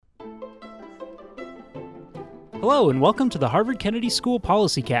Hello, and welcome to the Harvard Kennedy School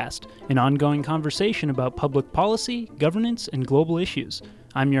PolicyCast, an ongoing conversation about public policy, governance, and global issues.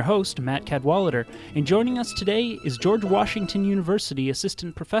 I'm your host, Matt Cadwallader, and joining us today is George Washington University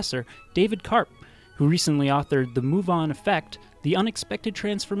Assistant Professor David Karpf, who recently authored The MoveOn Effect, The Unexpected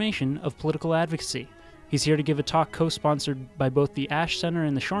Transformation of Political Advocacy. He's here to give a talk co-sponsored by both the Ash Center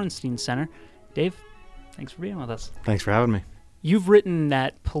and the Shorenstein Center. Dave, thanks for being with us. Thanks for having me. You've written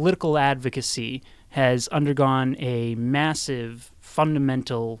that political advocacy has undergone a massive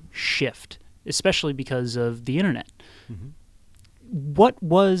fundamental shift, especially because of the internet. Mm-hmm. What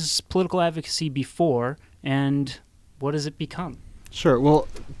was political advocacy before, and what has it become? Sure. Well,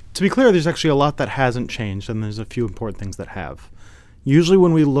 to be clear, there's actually a lot that hasn't changed, and there's a few important things that have. Usually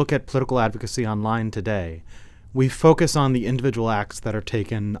when we look at political advocacy online today, we focus on the individual acts that are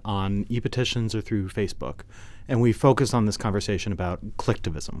taken on e-petitions or through Facebook, and we focus on this conversation about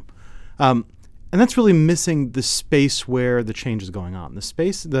clicktivism. And that's really missing the space where the change is going on.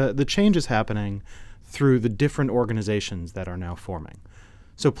 The change is happening through the different organizations that are now forming.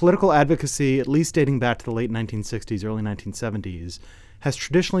 So political advocacy, at least dating back to the late 1960s, early 1970s, has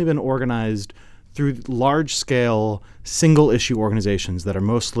traditionally been organized through large-scale, single-issue organizations that are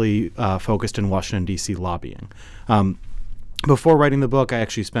mostly focused in Washington, D.C. lobbying. Before writing the book, I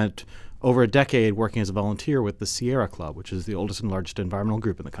actually spent over a decade working as a volunteer with the Sierra Club, which is the oldest and largest environmental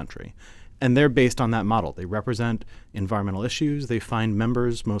group in the country. And they're based on that model. They represent environmental issues. They find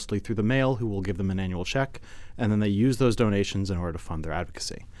members mostly through the mail who will give them an annual check, and then they use those donations in order to fund their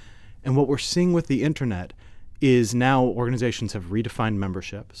advocacy. And what we're seeing with the internet is now organizations have redefined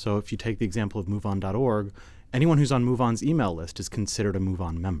membership. So if you take the example of MoveOn.org, anyone who's on MoveOn's email list is considered a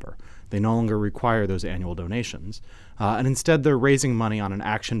MoveOn member. They no longer require those annual donations. And instead, they're raising money on an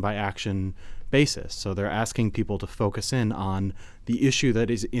action-by-action basis. So they're asking people to focus in on the issue that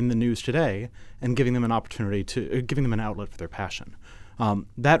is in the news today and giving them an opportunity giving them an outlet for their passion.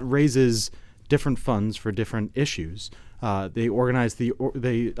 That raises different funds for different issues. They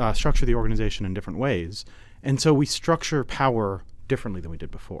structure the organization in different ways. And so we structure power differently than we did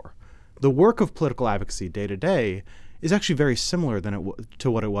before. The work of political advocacy day to day is actually very similar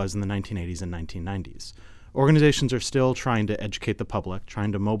to what it was in the 1980s and 1990s. Organizations are still trying to educate the public,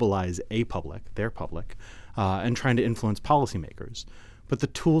 trying to mobilize their public, and trying to influence policymakers. But the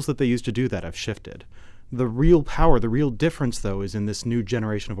tools that they use to do that have shifted. The real power, the real difference, though, is in this new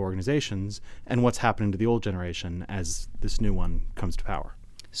generation of organizations and what's happening to the old generation as this new one comes to power.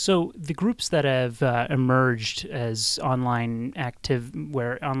 So the groups that have emerged as where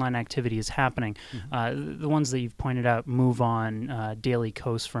online activity is happening, the ones that you've pointed out, MoveOn, Daily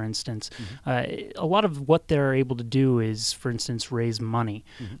Kos, for instance, a lot of what they're able to do is, for instance, raise money.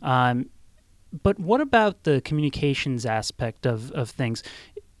 But what about the communications aspect of things?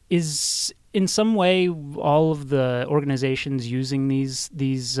 Is in some way all of the organizations using these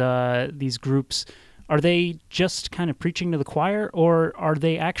groups, are they just kind of preaching to the choir, or are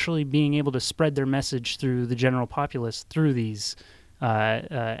they actually being able to spread their message through the general populace through these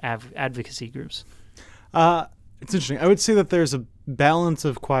advocacy groups? It's interesting. I would say that there's a balance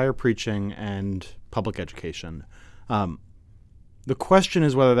of choir preaching and public education. The question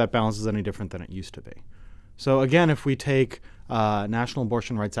is whether that balance is any different than it used to be. So again, if we take National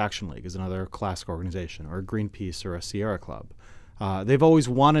Abortion Rights Action League as another classic organization, or Greenpeace or a Sierra Club, they've always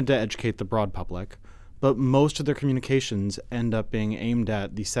wanted to educate the broad public, but most of their communications end up being aimed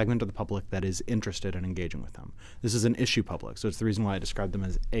at the segment of the public that is interested in engaging with them. This is an issue public, so it's the reason why I describe them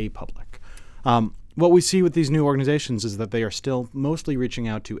as a public. What we see with these new organizations is that they are still mostly reaching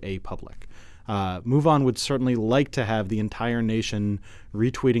out to a public. MoveOn would certainly like to have the entire nation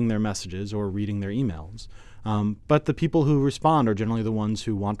retweeting their messages or reading their emails, but the people who respond are generally the ones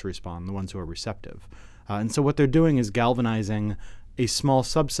who want to respond, the ones who are receptive. And so what they're doing is galvanizing a small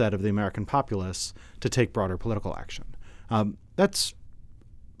subset of the American populace to take broader political action. That's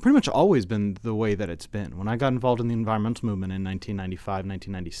pretty much always been the way that it's been. When I got involved in the environmental movement in 1995,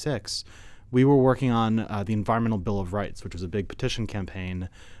 1996, we were working on the Environmental Bill of Rights, which was a big petition campaign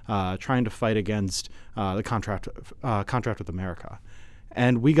trying to fight against the contract with America.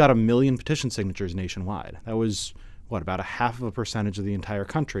 And we got 1 million petition signatures nationwide. That was, about 0.5% of the entire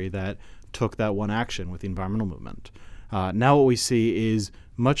country that took that one action with the environmental movement. Now what we see is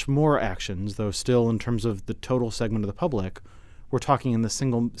much more actions, though still in terms of the total segment of the public, we're talking in the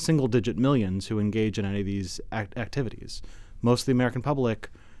single-digit millions who engage in any of these activities. Most of the American public,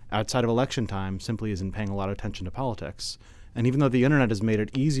 outside of election time, simply isn't paying a lot of attention to politics. And even though the internet has made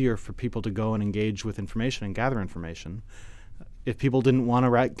it easier for people to go and engage with information and gather information, if people didn't want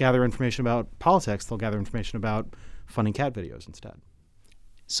to gather information about politics, they'll gather information about funny cat videos instead.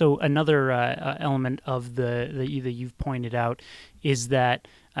 So another element of that you've pointed out is that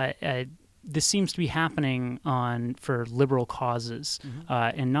this seems to be happening for liberal causes,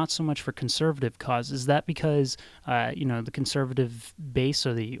 and not so much for conservative causes. Is that because the conservative base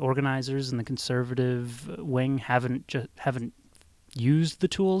or the organizers and the conservative wing haven't used the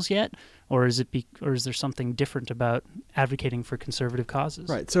tools yet, or is there something different about advocating for conservative causes?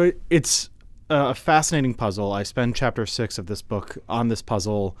 Right. So it's a fascinating puzzle. I spend chapter 6 of this book on this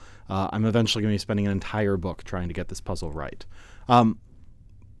puzzle. I'm eventually going to be spending an entire book trying to get this puzzle right.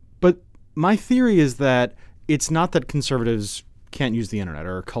 But my theory is that it's not that conservatives can't use the internet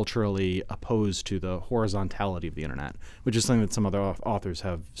or are culturally opposed to the horizontality of the internet, which is something that some other authors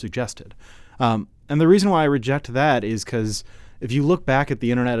have suggested. And the reason why I reject that is because if you look back at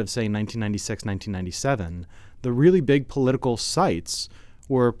the internet of, say, 1996, 1997, the really big political sites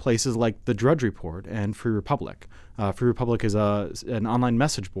were places like the Drudge Report and Free Republic. Free Republic is an online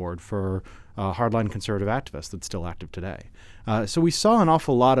message board for hardline conservative activists that's still active today. So we saw an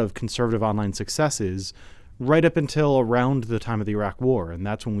awful lot of conservative online successes right up until around the time of the Iraq War, and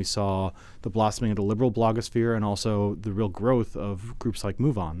that's when we saw the blossoming of the liberal blogosphere and also the real growth of groups like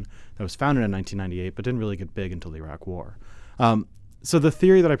MoveOn that was founded in 1998 but didn't really get big until the Iraq War. So the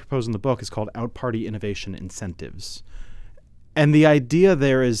theory that I propose in the book is called out-party innovation incentives. And the idea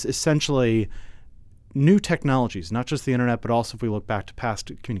there is essentially new technologies, not just the internet, but also if we look back to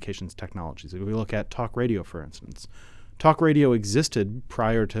past communications technologies. If we look at talk radio, for instance. Talk radio existed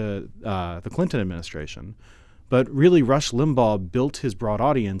prior to the Clinton administration, but really Rush Limbaugh built his broad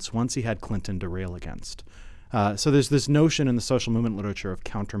audience once he had Clinton to rail against. So there's this notion in the social movement literature of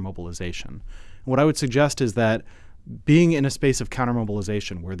counter-mobilization. What I would suggest is that being in a space of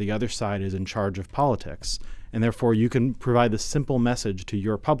counter-mobilization where the other side is in charge of politics, and therefore you can provide the simple message to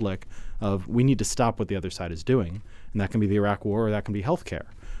your public of we need to stop what the other side is doing, and that can be the Iraq War or that can be healthcare.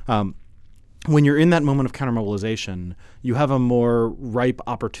 When you're in that moment of counter-mobilization, you have a more ripe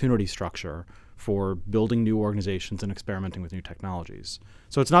opportunity structure for building new organizations and experimenting with new technologies.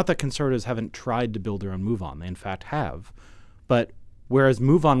 So it's not that conservatives haven't tried to build their own MoveOn. They in fact have. But whereas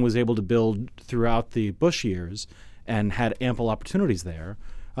MoveOn was able to build throughout the Bush years and had ample opportunities there,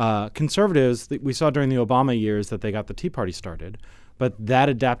 conservatives, we saw during the Obama years that they got the Tea Party started, but that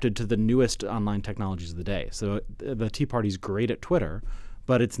adapted to the newest online technologies of the day. So the Tea Party's great at Twitter,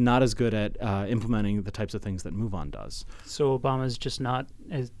 but it's not as good at implementing the types of things that MoveOn does. So Obama's just not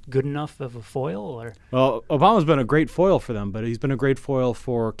as good enough of a foil? Or? Well, Obama's been a great foil for them, but he's been a great foil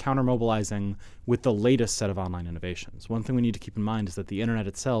for counter-mobilizing with the latest set of online innovations. One thing we need to keep in mind is that the internet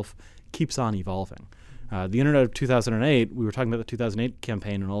itself keeps on evolving. The internet of 2008, we were talking about the 2008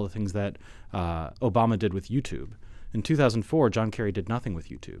 campaign and all the things that Obama did with YouTube. In 2004, John Kerry did nothing with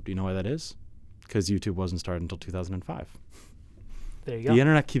YouTube. Do you know why that is? Because YouTube wasn't started until 2005. There you go. The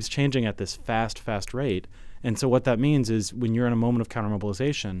internet keeps changing at this fast rate. And so what that means is when you're in a moment of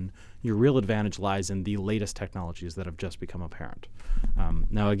counter-mobilization, your real advantage lies in the latest technologies that have just become apparent.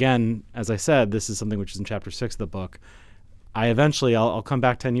 Now, again, as I said, this is something which is in Chapter 6 of the book. I'll come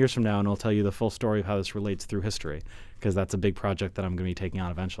back 10 years from now and I'll tell you the full story of how this relates through history, because that's a big project that I'm going to be taking on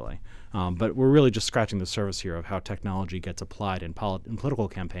eventually. But we're really just scratching the surface here of how technology gets applied in political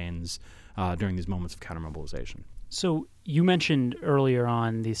campaigns during these moments of counter-mobilization. So you mentioned earlier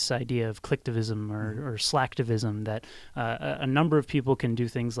on this idea of clicktivism or slacktivism, that a number of people can do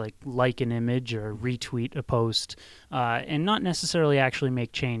things like an image or retweet a post and not necessarily actually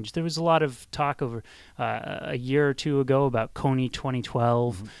make change. There was a lot of talk over a year or two ago about Coney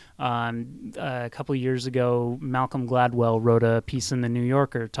 2012. A couple of years ago, Malcolm Gladwell wrote a piece in the New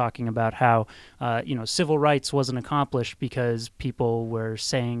Yorker talking about how civil rights wasn't accomplished because people were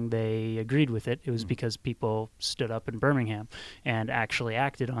saying they agreed with it. It was because people stood up in Birmingham and actually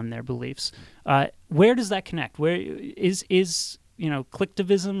acted on their beliefs. Where does that connect? Where is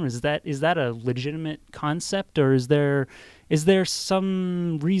clicktivism? Is that a legitimate concept, or is there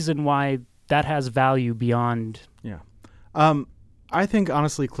some reason why that has value beyond? Yeah. I think,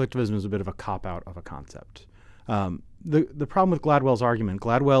 honestly, clicktivism is a bit of a cop-out of a concept. The problem with Gladwell's argument,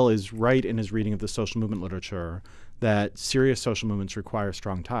 Gladwell is right in his reading of the social movement literature that serious social movements require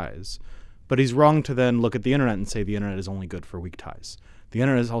strong ties, but he's wrong to then look at the internet and say the internet is only good for weak ties. The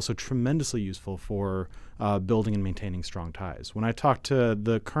internet is also tremendously useful for building and maintaining strong ties. When I talk to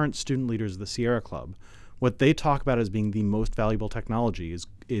the current student leaders of the Sierra Club, what they talk about as being the most valuable technology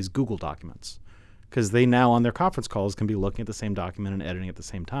is Google Documents, because they now on their conference calls can be looking at the same document and editing at the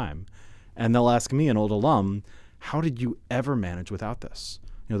same time. And they'll ask me, an old alum, how did you ever manage without this?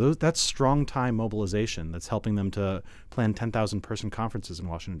 That's strong time mobilization that's helping them to plan 10,000 person conferences in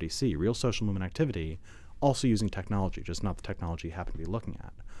Washington, D.C., real social movement activity, also using technology, just not the technology you happen to be looking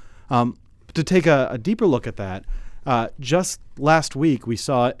at. To take a deeper look at that, just last week we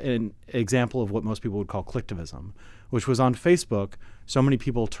saw an example of what most people would call clicktivism, which was on Facebook, so many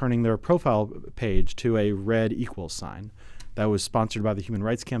people turning their profile page to a red equals sign. That was sponsored by the Human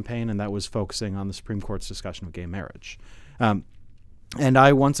Rights Campaign, and that was focusing on the Supreme Court's discussion of gay marriage. And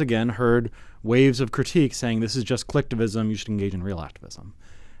I once again heard waves of critique saying this is just clicktivism, you should engage in real activism.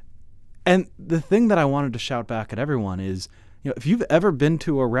 And the thing that I wanted to shout back at everyone is, if you've ever been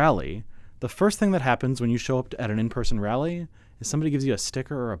to a rally, the first thing that happens when you show up at an in-person rally is somebody gives you a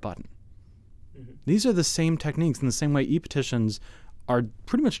sticker or a button. Mm-hmm. These are the same techniques. In the same way, e-petitions are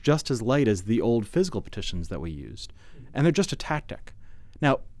pretty much just as light as the old physical petitions that we used. Mm-hmm. And they're just a tactic.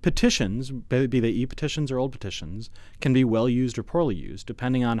 Now, petitions, be they e-petitions or old petitions, can be well used or poorly used,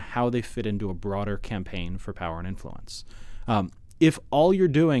 depending on how they fit into a broader campaign for power and influence. If all you're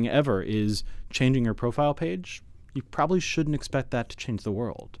doing ever is changing your profile page, you probably shouldn't expect that to change the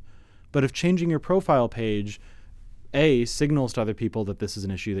world. But if changing your profile page, A, signals to other people that this is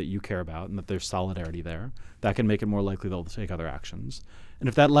an issue that you care about and that there's solidarity there, that can make it more likely they'll take other actions. And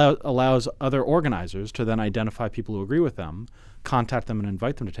if that allows other organizers to then identify people who agree with them, contact them and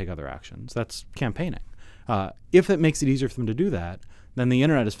invite them to take other actions, that's campaigning. If it makes it easier for them to do that, then the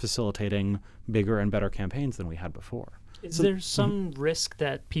internet is facilitating bigger and better campaigns than we had before. Is there some risk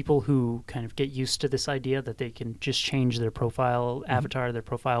that people who kind of get used to this idea that they can just change their profile avatar, their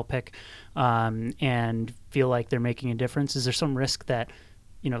profile pic, and feel like they're making a difference? Is there some risk that,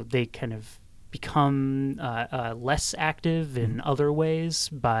 they kind of become less active in other ways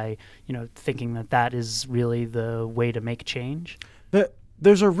by, thinking that that is really the way to make change?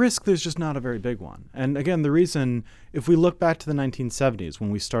 There's a risk, there's just not a very big one. And again, the reason, if we look back to the 1970s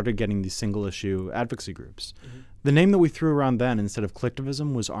when we started getting these single-issue advocacy groups, the name that we threw around then instead of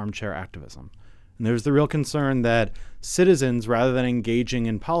collectivism was armchair activism. And there was the real concern that citizens, rather than engaging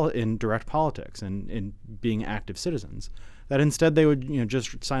in direct politics and in being active citizens, that instead they would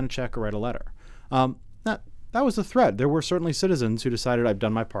just sign a check or write a letter. That was the threat. There were certainly citizens who decided, I've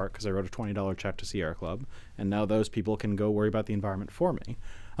done my part because I wrote a $20 check to Sierra Club, and now those people can go worry about the environment for me.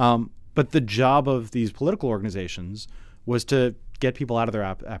 But the job of these political organizations was to get people out of their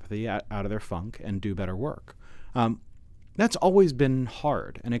apathy, out of their funk, and do better work. That's always been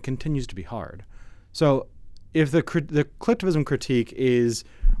hard, and it continues to be hard. So if the collectivism critique is,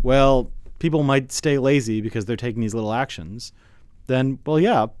 well, people might stay lazy because they're taking these little actions, then, well,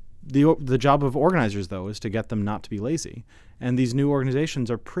 yeah, the job of organizers, though, is to get them not to be lazy. And these new organizations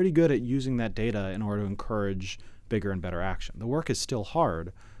are pretty good at using that data in order to encourage bigger and better action. The work is still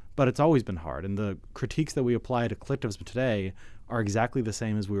hard, but it's always been hard. And the critiques that we apply to collectivism today are exactly the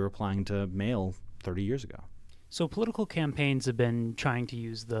same as we were applying to mail 30 years ago. So political campaigns have been trying to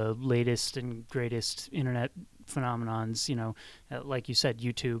use the latest and greatest internet phenomenons, like you said,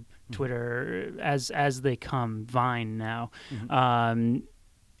 YouTube, Twitter, as they come, Vine now.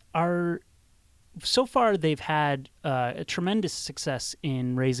 So far they've had a tremendous success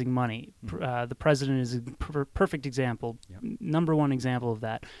in raising money. The president is a perfect example, number one example of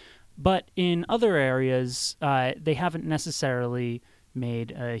that. But in other areas, they haven't necessarily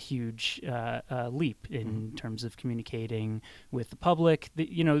made a huge leap in terms of communicating with the public.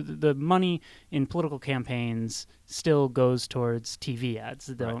 The money in political campaigns still goes towards TV ads.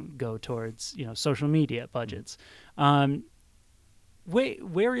 They don't go towards social media budgets.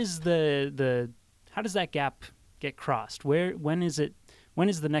 Where is the how does that gap get crossed? When is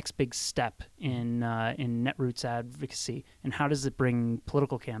the next big step in Netroots advocacy, and how does it bring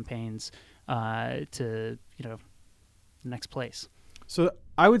political campaigns to the next place? So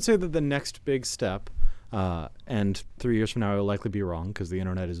I would say that the next big step, and 3 years from now I will likely be wrong because the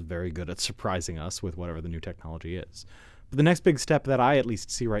internet is very good at surprising us with whatever the new technology is. But the next big step that I at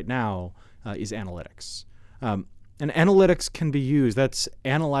least see right now is analytics. And analytics can be used. That's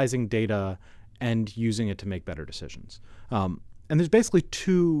analyzing data and using it to make better decisions. And there's basically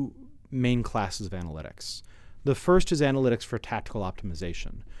two main classes of analytics. The first is analytics for tactical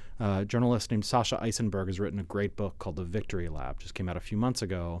optimization. A journalist named Sasha Eisenberg has written a great book called The Victory Lab, just came out a few months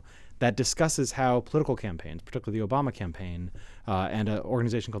ago, that discusses how political campaigns, particularly the Obama campaign, and an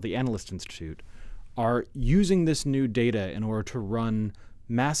organization called the Analyst Institute, are using this new data in order to run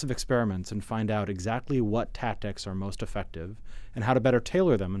massive experiments and find out exactly what tactics are most effective and how to better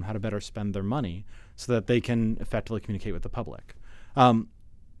tailor them and how to better spend their money so that they can effectively communicate with the public.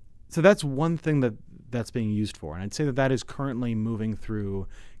 So that's one thing that's being used for. And I'd say that is currently moving through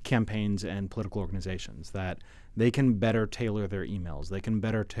campaigns and political organizations, that they can better tailor their emails, they can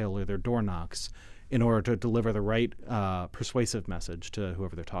better tailor their door knocks in order to deliver the right persuasive message to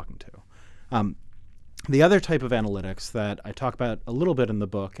whoever they're talking to. The other type of analytics that I talk about a little bit in the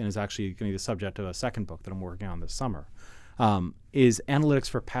book, and is actually going to be the subject of a second book that I'm working on this summer, is analytics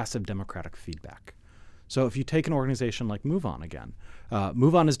for passive democratic feedback. So if you take an organization like MoveOn again,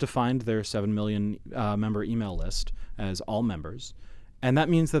 MoveOn has defined their 7 million member email list as all members, and that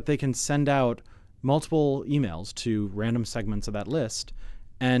means that they can send out multiple emails to random segments of that list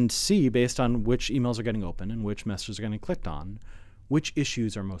and see, based on which emails are getting open and which messages are getting clicked on, which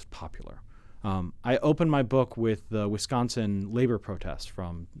issues are most popular. I opened my book with the Wisconsin labor protests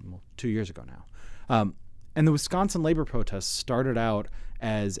from 2 years ago now. And the Wisconsin labor protests started out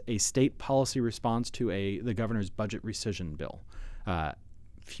as a state policy response to the governor's budget rescission bill.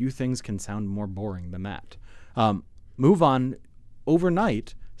 Few things can sound more boring than that. MoveOn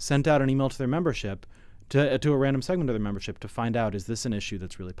overnight sent out an email to their membership, to a random segment of their membership, to find out, is this an issue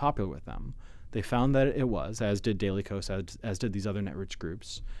that's really popular with them? They found that it was, as did Daily Kos, as did these other NetRich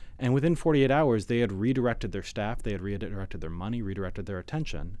groups. And within 48 hours, they had redirected their staff, they had redirected their money, redirected their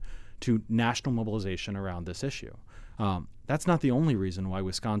attention to national mobilization around this issue. That's not the only reason why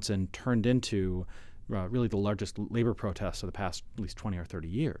Wisconsin turned into really the largest labor protest of the past at least 20 or 30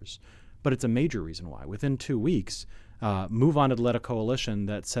 years. But it's a major reason why. Within 2 weeks, MoveOn had led a coalition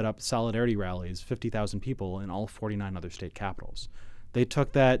that set up solidarity rallies, 50,000 people in all 49 other state capitals. They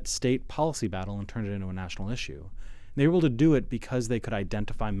took that state policy battle and turned it into a national issue. They were able to do it because they could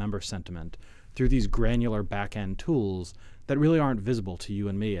identify member sentiment through these granular back-end tools that really aren't visible to you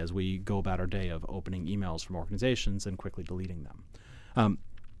and me as we go about our day of opening emails from organizations and quickly deleting them.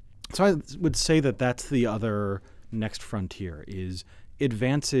 So I would say that that's the other next frontier, is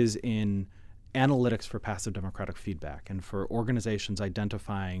advances in analytics for passive democratic feedback and for organizations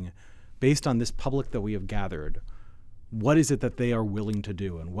identifying, based on this public that we have gathered, what is it that they are willing to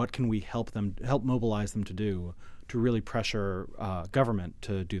do, and what can we help mobilize them to do to really pressure government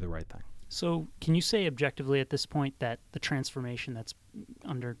to do the right thing. So can you say objectively at this point that the transformation that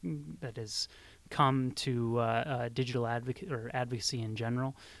has come to digital advocacy in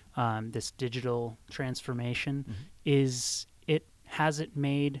general, this digital transformation, has it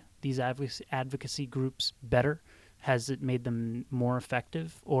made these advocacy groups better? Has it made them more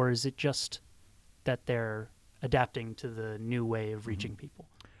effective? Or is it just that they're adapting to the new way of reaching people?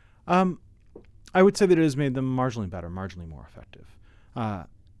 I would say that it has made them marginally better, marginally more effective.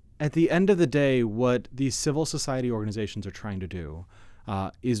 At the end of the day, what these civil society organizations are trying to do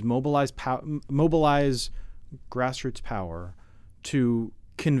is mobilize grassroots power to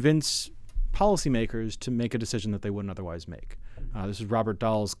convince policymakers to make a decision that they wouldn't otherwise make. This is Robert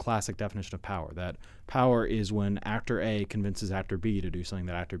Dahl's classic definition of power, that power is when actor A convinces actor B to do something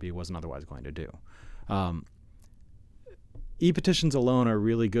that actor B wasn't otherwise going to do. E-petitions alone are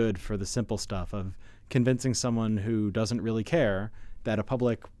really good for the simple stuff of convincing someone who doesn't really care that a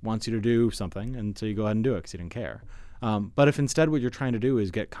public wants you to do something, and so you go ahead and do it because you didn't care. But if instead what you're trying to do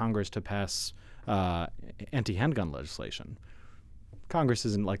is get Congress to pass anti-handgun legislation, Congress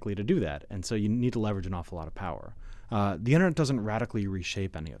isn't likely to do that, and so you need to leverage an awful lot of power. The internet doesn't radically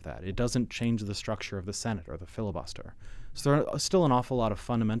reshape any of that. It doesn't change the structure of the Senate or the filibuster. So there are still an awful lot of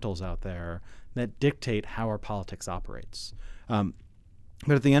fundamentals out there that dictate how our politics operates. But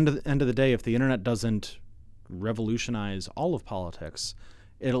at the end of the day, if the internet doesn't revolutionize all of politics,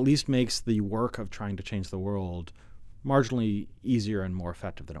 it at least makes the work of trying to change the world marginally easier and more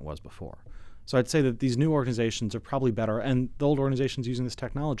effective than it was before. So I'd say that these new organizations are probably better, and the old organizations using this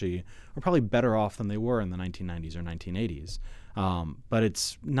technology are probably better off than they were in the 1990s or 1980s. But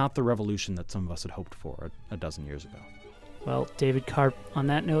it's not the revolution that some of us had hoped for a dozen years ago. Well, David Karpf, on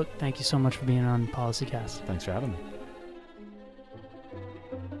that note, thank you so much for being on PolicyCast. Thanks for having me.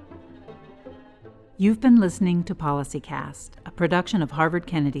 You've been listening to PolicyCast, a production of Harvard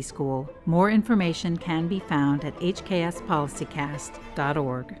Kennedy School. More information can be found at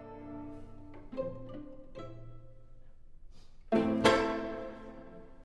hkspolicycast.org.